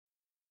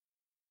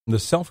The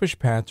Selfish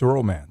Path to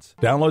Romance.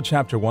 Download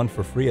Chapter 1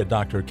 for free at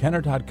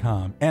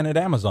drkenner.com and at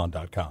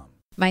amazon.com.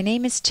 My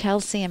name is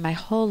Chelsea, and my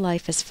whole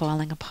life is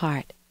falling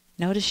apart.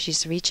 Notice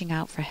she's reaching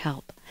out for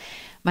help.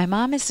 My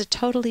mom is a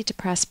totally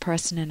depressed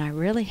person, and I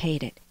really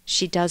hate it.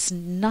 She does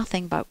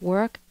nothing but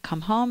work,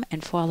 come home,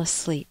 and fall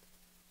asleep.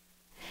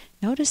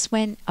 Notice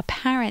when a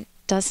parent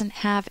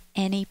doesn't have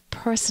any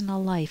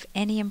personal life,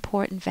 any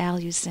important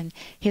values in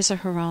his or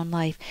her own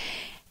life,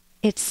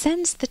 it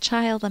sends the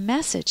child a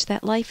message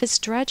that life is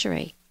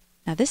drudgery.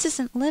 Now, this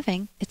isn't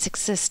living, it's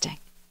existing,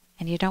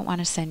 and you don't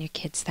want to send your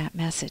kids that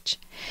message.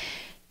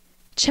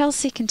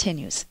 Chelsea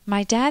continues,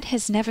 my dad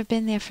has never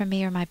been there for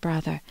me or my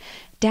brother.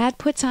 Dad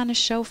puts on a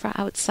show for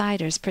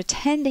outsiders,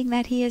 pretending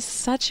that he is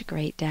such a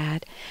great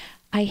dad.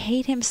 I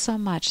hate him so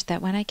much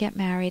that when I get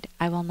married,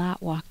 I will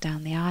not walk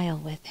down the aisle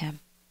with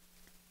him.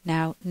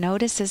 Now,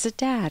 notice as a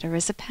dad or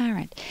as a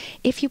parent,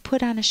 if you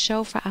put on a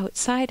show for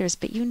outsiders,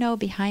 but you know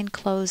behind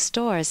closed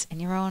doors in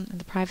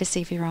the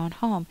privacy of your own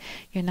home,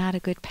 you're not a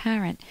good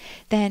parent,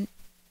 then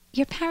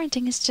your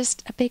parenting is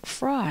just a big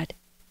fraud,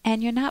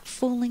 and you're not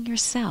fooling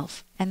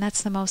yourself, and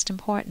that's the most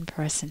important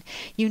person.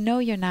 You know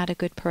you're not a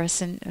good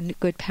person, a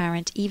good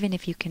parent, even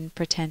if you can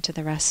pretend to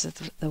the rest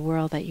of the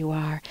world that you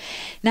are.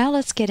 Now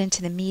let's get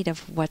into the meat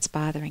of what's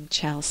bothering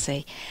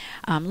Chelsea.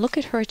 Look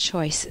at her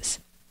choices.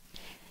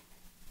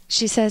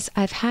 She says,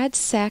 I've had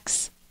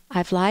sex,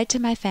 I've lied to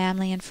my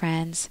family and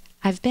friends,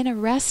 I've been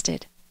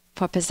arrested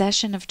for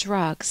possession of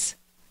drugs.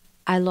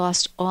 I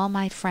lost all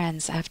my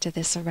friends after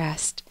this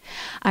arrest.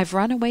 I've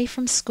run away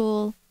from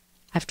school,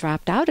 I've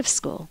dropped out of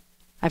school.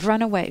 I've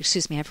run away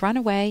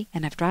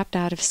and I've dropped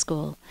out of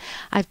school.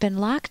 I've been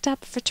locked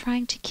up for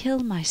trying to kill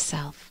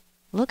myself.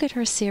 Look at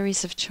her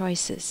series of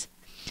choices.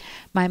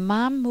 My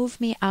mom moved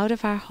me out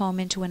of our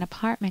home into an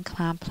apartment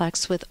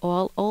complex with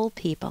all old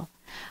people.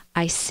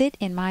 I sit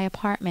in my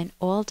apartment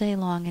all day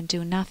long and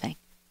do nothing.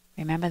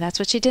 Remember, that's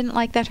what she didn't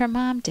like that her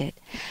mom did.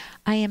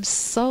 I am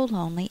so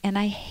lonely and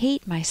I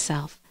hate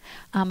myself.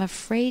 I'm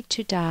afraid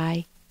to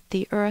die.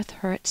 The earth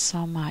hurts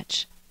so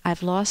much.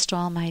 I've lost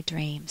all my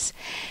dreams.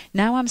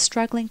 Now I'm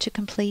struggling to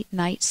complete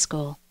night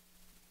school.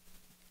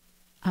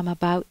 I'm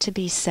about to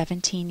be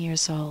 17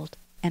 years old,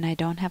 and I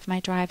don't have my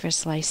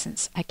driver's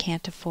license. I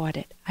can't afford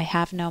it. I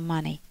have no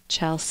money.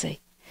 Chelsea.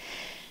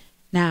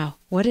 Now,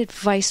 what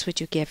advice would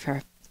you give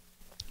her?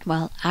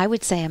 Well, I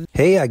would say...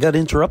 Hey, I got to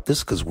interrupt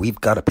this because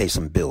we've got to pay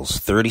some bills.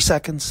 30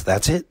 seconds,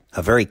 that's it.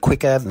 A very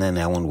quick ad, and then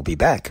Ellen will be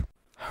back.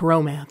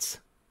 Romance.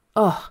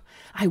 Ugh,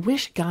 I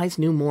wish guys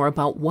knew more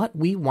about what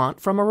we want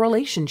from a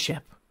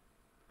relationship.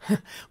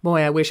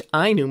 Boy, I wish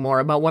I knew more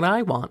about what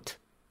I want.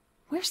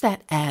 Where's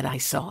that ad I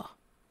saw?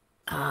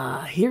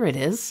 Here it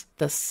is.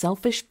 The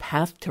Selfish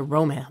Path to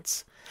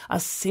Romance.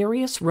 A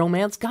serious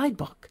romance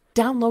guidebook.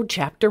 Download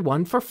Chapter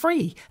 1 for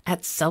free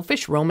at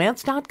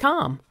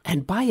selfishromance.com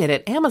and buy it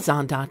at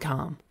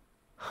amazon.com.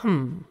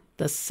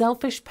 The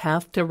Selfish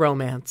Path to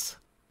Romance.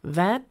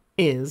 That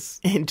is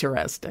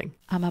interesting.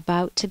 I'm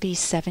about to be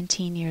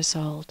 17 years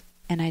old,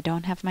 and I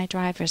don't have my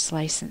driver's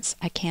license.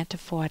 I can't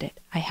afford it.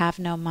 I have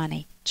no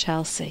money.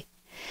 Chelsea.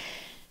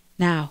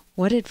 Now,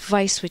 what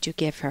advice would you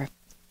give her?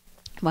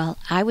 Well,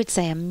 I would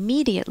say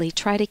immediately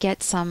try to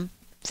get some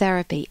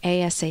therapy,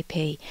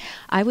 ASAP.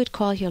 I would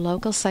call your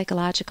local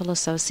psychological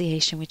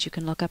association, which you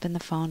can look up in the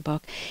phone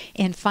book,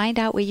 and find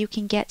out where you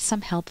can get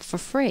some help for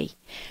free.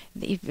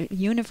 The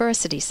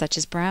universities, such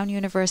as Brown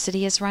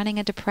University, is running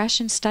a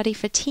depression study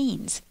for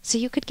teens, so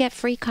you could get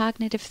free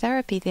cognitive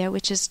therapy there,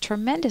 which is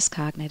tremendous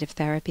cognitive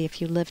therapy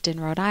if you lived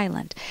in Rhode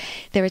Island.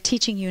 There are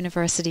teaching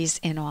universities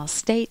in all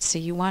states, so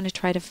you want to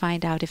try to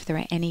find out if there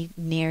are any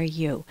near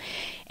you.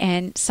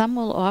 And some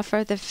will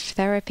offer the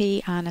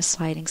therapy on a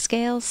sliding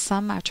scale.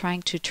 Some are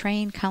trying to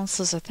train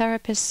counselors or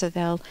therapists, so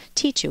they'll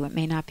teach you. It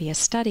may not be a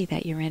study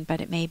that you're in,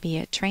 but it may be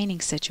a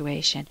training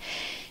situation.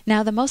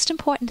 Now, the most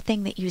important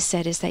thing that you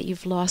said is that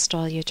you've lost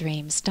all your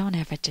dreams. Don't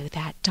ever do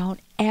that. Don't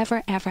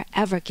ever, ever,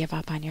 ever give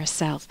up on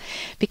yourself.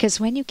 Because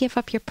when you give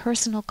up your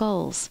personal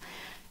goals,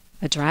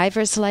 a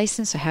driver's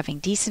license or having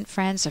decent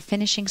friends or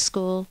finishing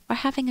school or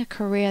having a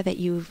career that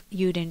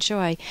you'd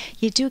enjoy,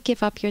 you do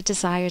give up your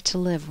desire to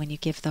live when you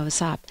give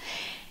those up.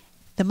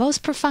 The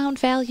most profound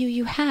value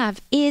you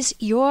have is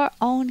your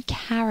own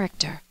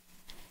character.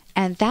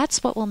 And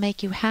that's what will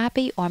make you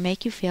happy or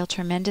make you feel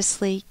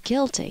tremendously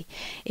guilty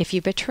if you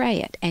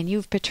betray it, and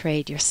you've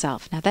betrayed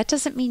yourself. Now, that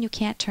doesn't mean you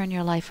can't turn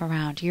your life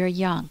around. You're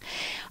young.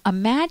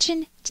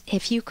 Imagine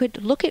if you could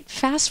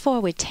fast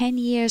forward 10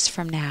 years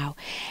from now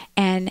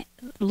and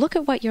look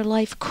at what your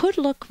life could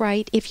look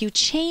like if you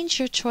change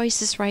your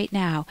choices right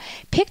now.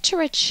 Picture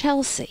a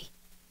Chelsea,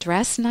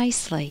 dressed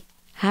nicely,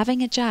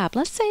 having a job,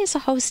 let's say as a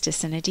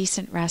hostess in a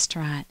decent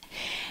restaurant,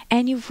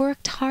 and you've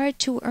worked hard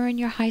to earn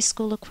your high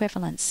school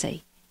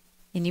equivalency.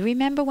 And you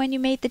remember when you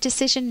made the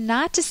decision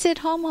not to sit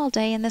home all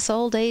day in this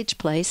old age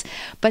place,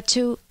 but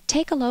to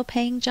take a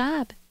low-paying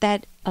job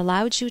that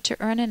allowed you to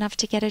earn enough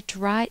to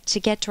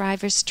get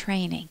driver's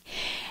training.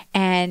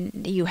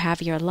 And you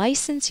have your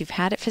license. You've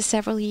had it for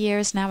several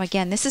years now.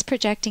 Again, this is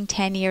projecting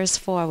 10 years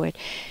forward.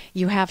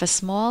 You have a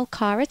small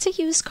car. It's a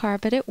used car,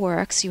 but it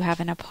works. You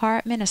have an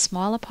apartment, a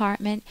small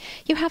apartment.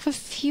 You have a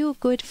few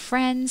good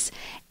friends,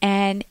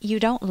 and you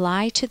don't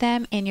lie to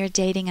them, and you're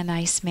dating a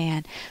nice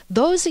man.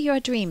 Those are your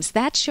dreams.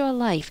 That's your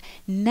life.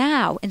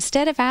 Now,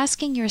 instead of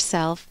asking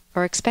yourself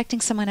or expecting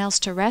someone else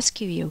to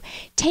rescue you,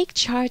 take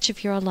charge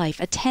of your life.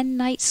 Attend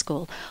night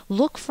school.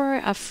 Look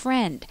for a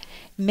friend.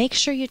 Make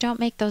sure you don't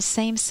make those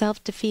same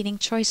self-defeating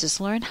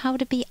choices. Learn how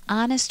to be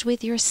honest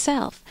with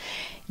yourself.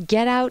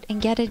 Get out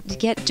and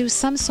do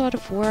some sort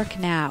of work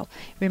now.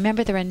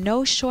 Remember, there are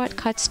no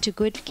shortcuts to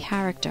good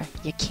character.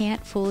 You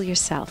can't fool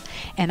yourself.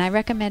 And I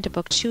recommend a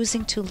book,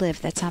 Choosing to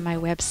Live, that's on my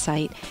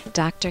website,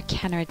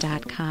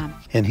 drkenner.com.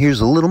 And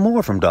here's a little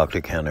more from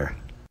Dr. Kenner.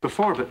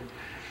 Before, but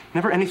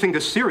never anything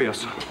this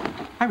serious.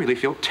 I really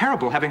feel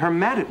terrible having her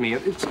mad at me.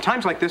 It's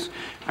times like this,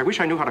 I wish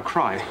I knew how to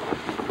cry.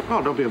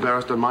 Well, don't be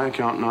embarrassed on my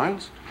account,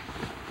 Niles.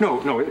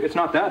 No, it's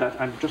not that.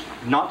 I'm just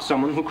not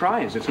someone who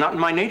cries. It's not in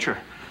my nature.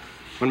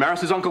 When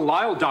Maris's Uncle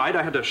Lyle died,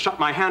 I had to shut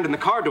my hand in the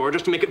car door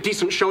just to make a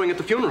decent showing at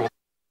the funeral.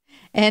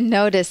 And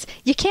notice,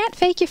 you can't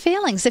fake your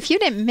feelings. If you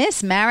didn't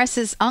miss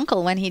Maris's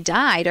uncle when he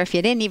died, or if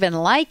you didn't even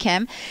like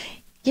him,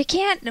 you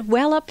can't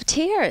well up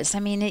tears. I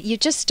mean, you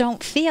just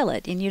don't feel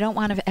it, and you don't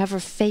want to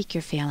ever fake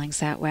your feelings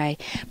that way.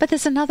 But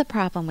there's another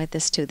problem with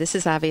this, too. This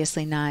is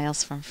obviously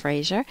Niles from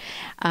Frasier.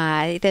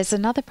 There's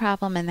another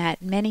problem in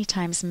that many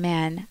times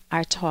men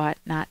are taught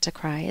not to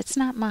cry. It's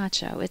not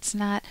macho. It's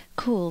not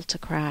cool to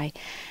cry.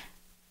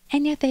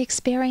 And yet they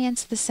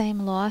experience the same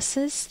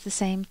losses, the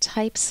same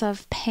types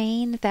of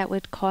pain that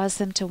would cause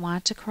them to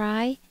want to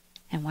cry.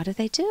 And what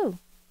do?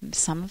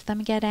 Some of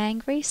them get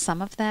angry.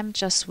 Some of them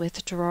just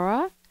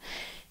withdraw.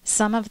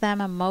 Some of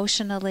them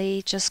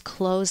emotionally just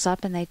close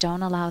up and they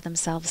don't allow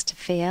themselves to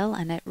feel,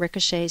 and it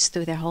ricochets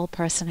through their whole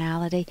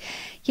personality.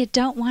 You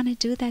don't want to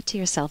do that to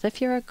yourself.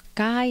 If you're a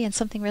guy and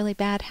something really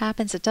bad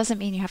happens, it doesn't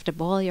mean you have to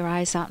bawl your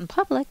eyes out in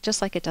public,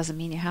 just like it doesn't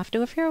mean you have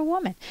to if you're a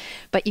woman.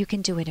 But you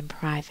can do it in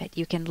private.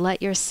 You can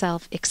let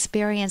yourself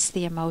experience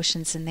the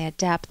emotions in their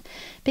depth,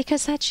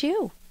 because that's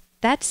you.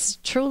 That's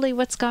truly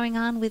what's going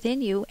on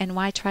within you, and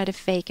why try to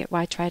fake it?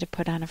 Why try to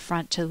put on a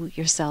front to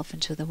yourself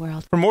and to the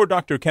world? For more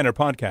Dr. Kenner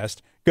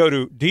podcast, go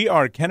to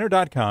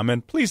drkenner.com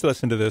and please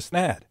listen to this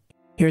ad.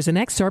 Here's an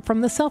excerpt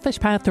from The Selfish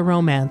Path to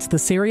Romance, the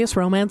Serious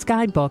Romance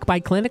Guidebook by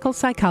clinical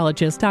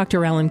psychologist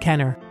Dr. Ellen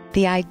Kenner.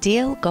 The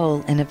ideal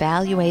goal in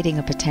evaluating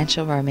a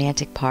potential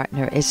romantic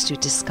partner is to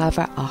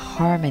discover a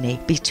harmony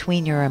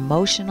between your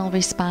emotional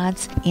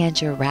response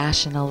and your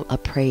rational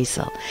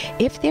appraisal.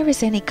 If there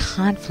is any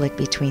conflict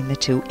between the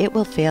two, it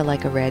will feel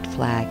like a red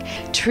flag.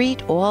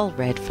 Treat all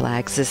red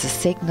flags as a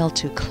signal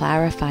to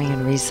clarify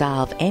and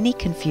resolve any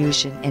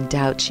confusion and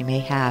doubts you may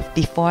have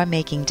before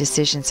making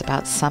decisions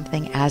about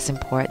something as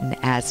important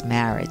as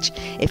marriage.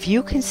 If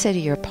you consider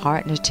your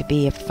partner to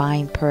be a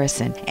fine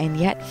person and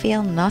yet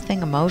feel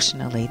nothing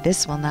emotionally,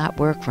 this will not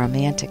work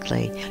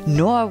romantically,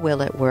 nor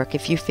will it work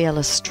if you feel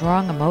a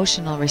strong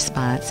emotional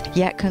response,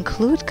 yet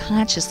conclude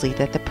consciously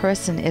that the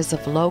person is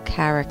of low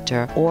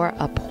character or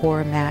a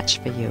poor match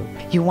for you.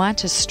 You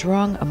want a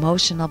strong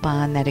emotional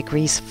bond that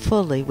agrees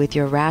fully with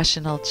your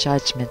rational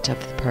judgment of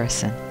the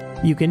person.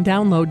 You can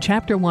download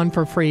Chapter 1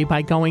 for free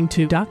by going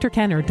to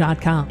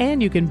drkenner.com,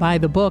 and you can buy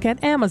the book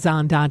at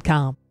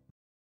amazon.com.